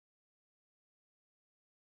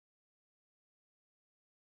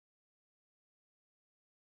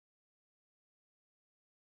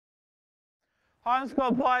Hi, I'm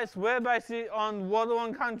Scott Price. We're basically on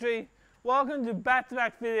Waterloo Country. Welcome to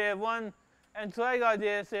Back-to-Back Theatre, everyone. And today,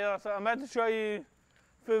 guys, so I'm about to show you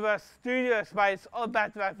through the studio space of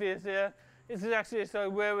Back-to-Back Theatre. This is actually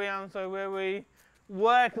where we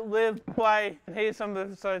work, live, play. And here's some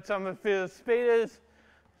of the theatre speakers.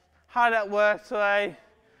 Hard at work today,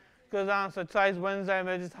 because today's Wednesday and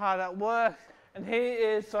we're just hard at work. And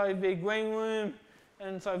here is the green room,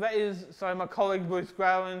 and that is my colleague Bruce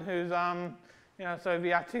Growlin, who's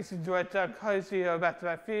the artistic director, co-CEO of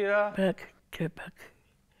Back-to-Back Theatre. Back-to-Back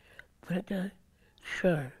Theatre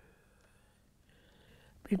show.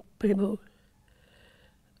 People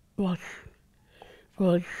watch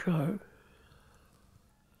show.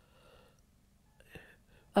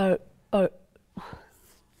 I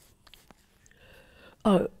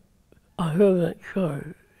heard that show.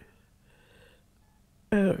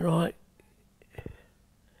 Right.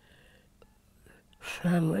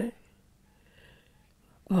 Family.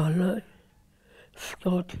 Mother,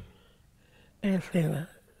 Scott, and Fiona.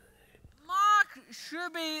 Mark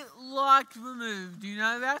should be removed, do you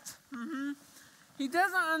know that? He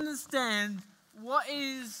doesn't understand what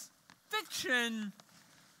is fiction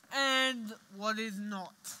and what is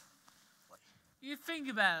not. You think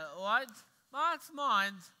about it, right? Mark's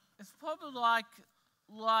mind is probably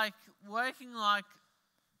like working like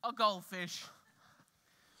a goldfish.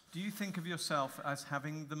 Do you think of yourself as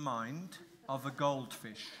having the mind of a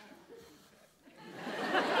goldfish?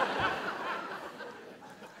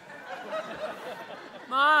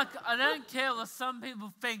 Mark, I don't care what some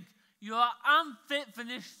people think. You are unfit for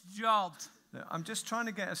this job. No, I'm just trying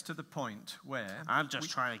to get us to the point where... I'm just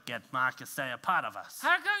trying to get Mark to stay a part of us.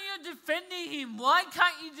 How come you're defending him? Why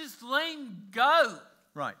can't you just let him go?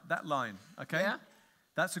 Right, that line, okay? Yeah?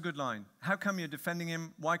 That's a good line. How come you're defending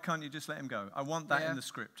him? Why can't you just let him go? I want that in the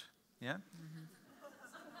script, yeah?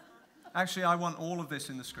 Actually, I want all of this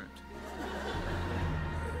in the script.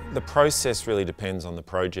 The process really depends on the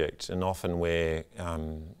project, and often we're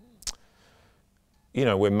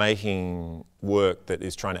making work that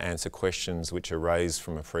is trying to answer questions which are raised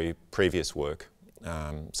from a previous work.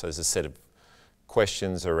 So there's a set of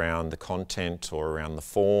questions around the content or around the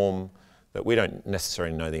form that we don't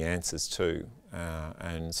necessarily know the answers to.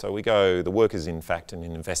 And so the work is in fact an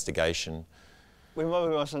investigation. We might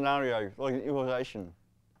have a scenario, like an improvisation,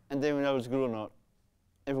 and then we know if it's good or not.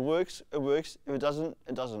 If it works, it works. If it doesn't,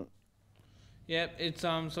 it doesn't. Yep, it's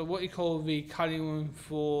so what you call the cutting room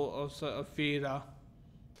floor of theatre.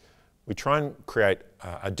 We try and create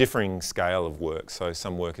a differing scale of work. So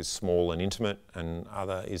some work is small and intimate, and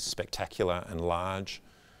other is spectacular and large.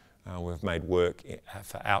 We've made work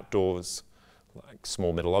for outdoors, like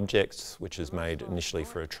small metal objects, which is made initially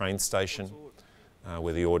for a train station,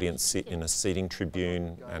 where the audience sit in a seating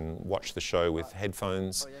tribune and watch the show with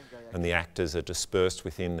headphones, and the actors are dispersed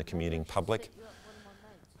within the commuting public.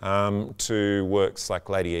 To works like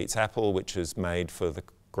Lady Eats Apple, which is made for the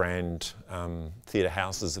grand theatre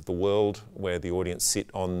houses of the world, where the audience sit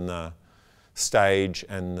on the stage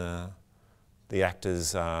and the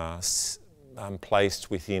actors are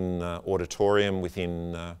placed within the auditorium,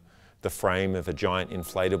 within the frame of a giant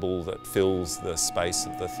inflatable that fills the space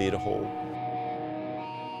of the theatre hall.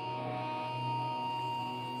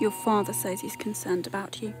 Your father says he's concerned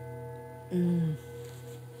about you.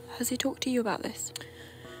 Has he talked to you about this?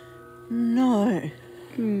 No.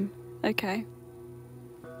 Okay.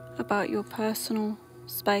 About your personal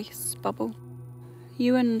space bubble?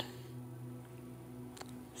 You and...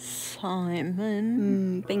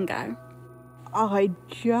 Simon. Bingo. I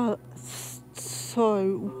just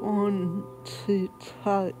so want to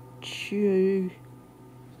touch you.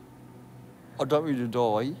 I don't want you to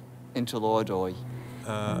die until I die.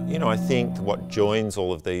 I think what joins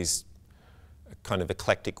all of these kind of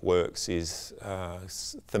eclectic works is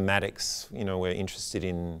thematics. We're interested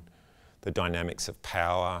in the dynamics of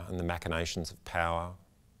power and the machinations of power.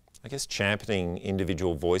 I guess championing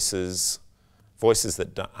individual voices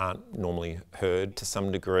that aren't normally heard to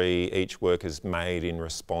some degree. Each work is made in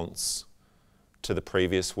response to the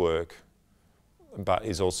previous work, but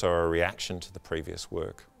is also a reaction to the previous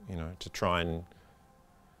work, to try and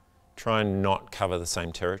not cover the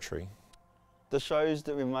same territory. The shows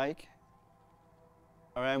that we make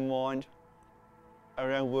around mind,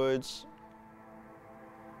 around words,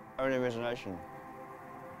 around imagination.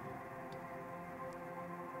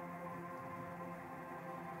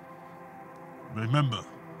 Remember,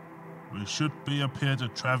 we should be appeared to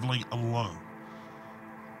traveling alone.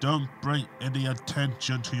 Don't bring any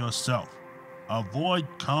attention to yourself. Avoid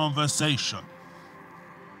conversation.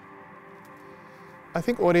 I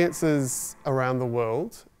think audiences around the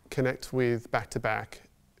world connect with Back-to-Back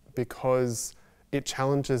because It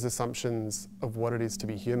challenges assumptions of what it is to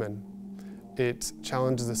be human. It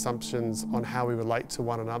challenges assumptions on how we relate to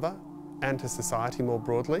one another and to society more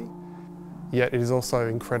broadly. Yet it is also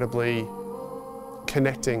incredibly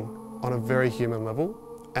connecting on a very human level,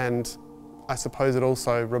 and I suppose it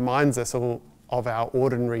also reminds us of our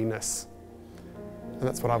ordinariness. And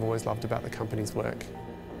that's what I've always loved about the company's work.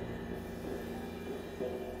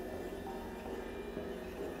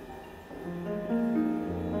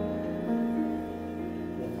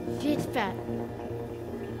 She's fat.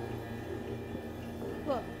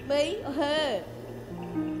 What, me or her?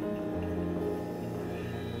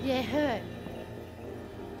 Yeah, her.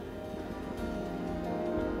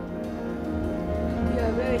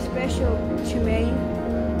 You're very special to me.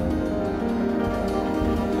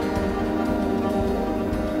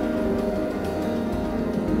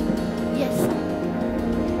 Yes.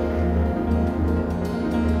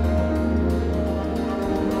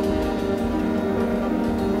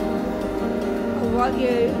 I want you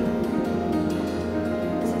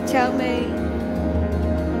to tell me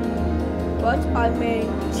what I mean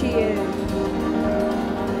to you.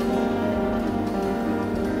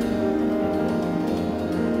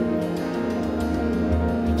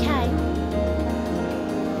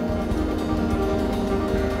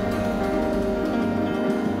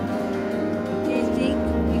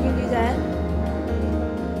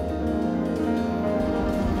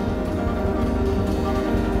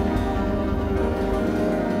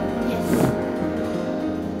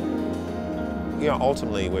 You know,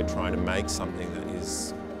 ultimately we're trying to make something that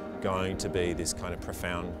is going to be this kind of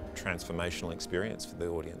profound transformational experience for the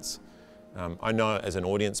audience. I know as an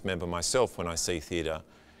audience member myself, when I see theatre,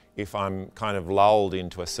 if I'm kind of lulled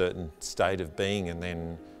into a certain state of being, and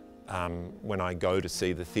then when I go to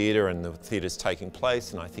see the theatre and the theatre's taking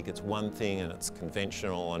place and I think it's one thing and it's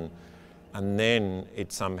conventional, and then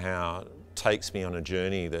it somehow takes me on a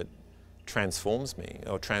journey that transforms me,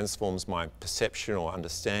 or transforms my perception or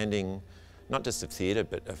understanding, not just of theatre,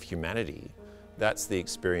 but of humanity. That's the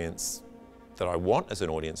experience that I want as an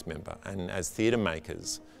audience member. And as theatre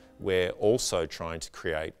makers, we're also trying to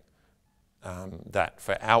create that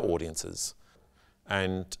for our audiences.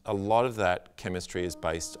 And a lot of that chemistry is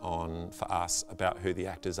based on, for us, about who the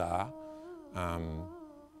actors are.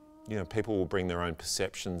 You know, people will bring their own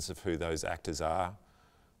perceptions of who those actors are.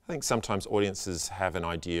 I think sometimes audiences have an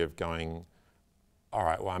idea of going, all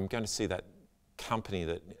right, well, I'm going to see that company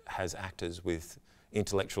that has actors with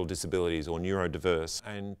intellectual disabilities or neurodiverse,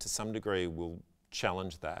 and to some degree we'll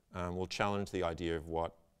challenge that. We'll challenge the idea of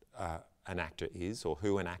what an actor is, or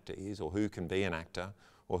who an actor is, or who can be an actor,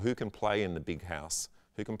 or who can play in the big house,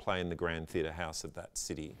 who can play in the grand theatre house of that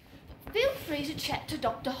city. Feel free to chat to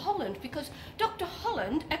Dr. Holland, because Dr.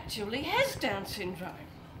 Holland actually has Down syndrome.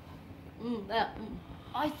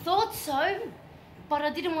 I thought so, but I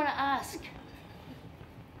didn't want to ask.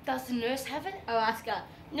 Does the nurse have it? I'll ask her.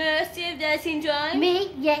 Nurse, do you have Down syndrome?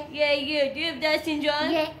 Me? Yeah. Yeah, you. Do you have Down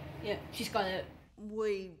syndrome? Yeah. Yeah, she's got it.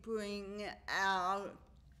 We bring our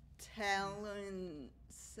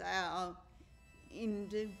talents, our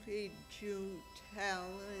individual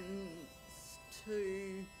talents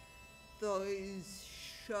to those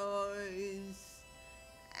shows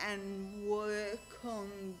and work on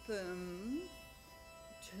them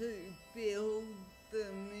to build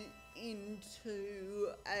them into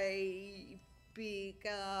a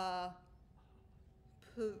bigger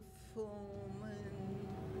performance.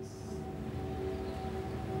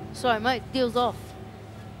 Sorry, mate, deal's off.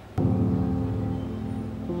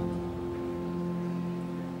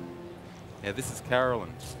 Yeah, this is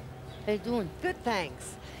Carolyn. How you doing? Good,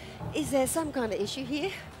 thanks. Is there some kind of issue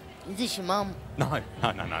here? Is this your mum? No.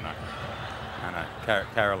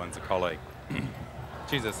 Carolyn's a colleague.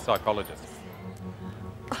 She's a psychologist.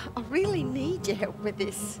 I really need your help with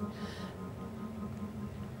this.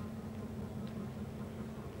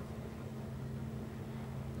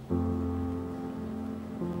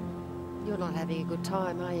 You're not having a good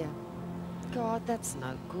time, are you? God, that's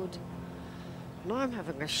no good. And I'm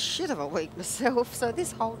having a shit of a week myself, so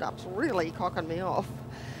this hold-up's really cocking me off.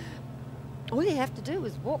 All you have to do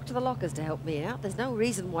is walk to the lockers to help me out. There's no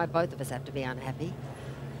reason why both of us have to be unhappy.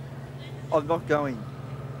 I'm not going.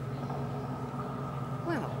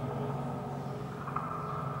 Well,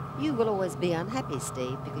 you will always be unhappy,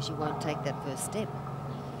 Steve, because you won't take that first step.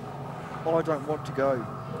 I don't want to go.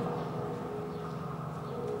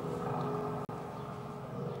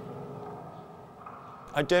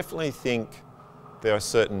 I definitely think there are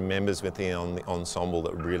certain members within the ensemble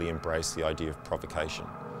that really embrace the idea of provocation.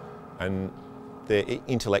 And they're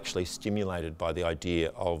intellectually stimulated by the idea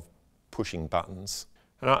of pushing buttons.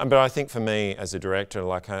 But I think for me as a director,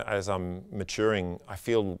 like as I'm maturing, I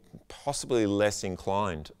feel possibly less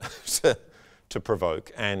inclined to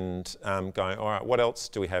provoke and going, all right, what else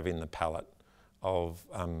do we have in the palette of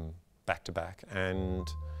back-to-back? And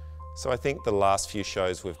so I think the last few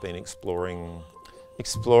shows we've been exploring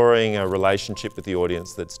a relationship with the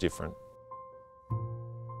audience that's different.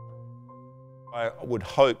 I would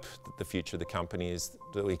hope that the future of the company is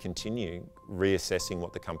that we continue reassessing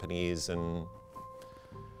what the company is and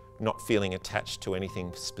not feeling attached to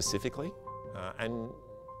anything specifically, and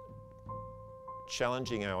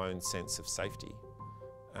challenging our own sense of safety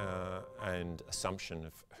and assumption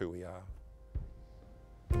of who we are.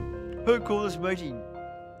 Who called this meeting?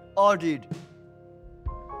 I did.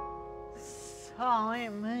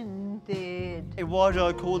 Simon did. And why did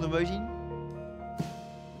I call the meeting?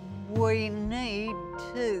 We need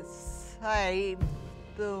to save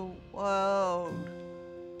the world.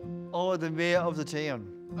 Oh, the mayor of the town.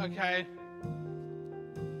 Okay.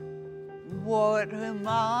 What am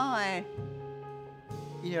I?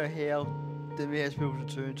 You know how the mayor has people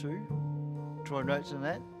to turn to? Try notes on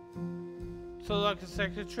that? So like a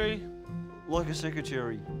secretary? Like a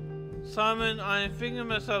secretary. Simon, I am thinking of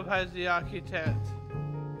myself as the architect.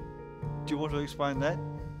 Do you want to explain that?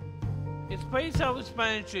 It's pretty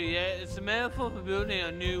self-explanatory, yeah? It's a metaphor for building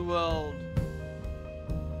a new world.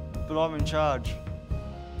 But I'm in charge.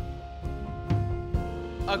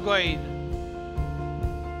 Agreed.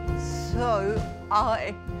 So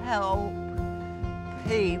I help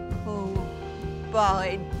people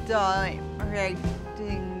by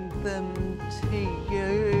directing them to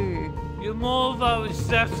you. You're more of a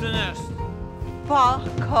receptionist.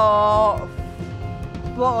 Fuck off,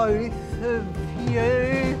 both of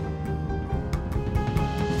you.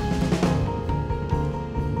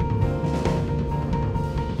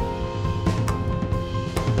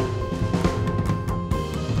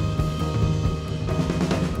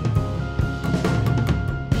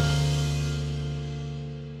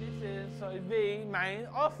 The main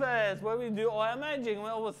office where we do all our managing,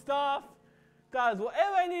 where all the staff does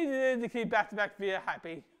whatever I need to do to keep back-to-back theatre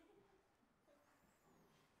happy.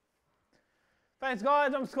 Thanks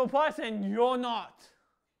guys, I'm Scott Price and you're not.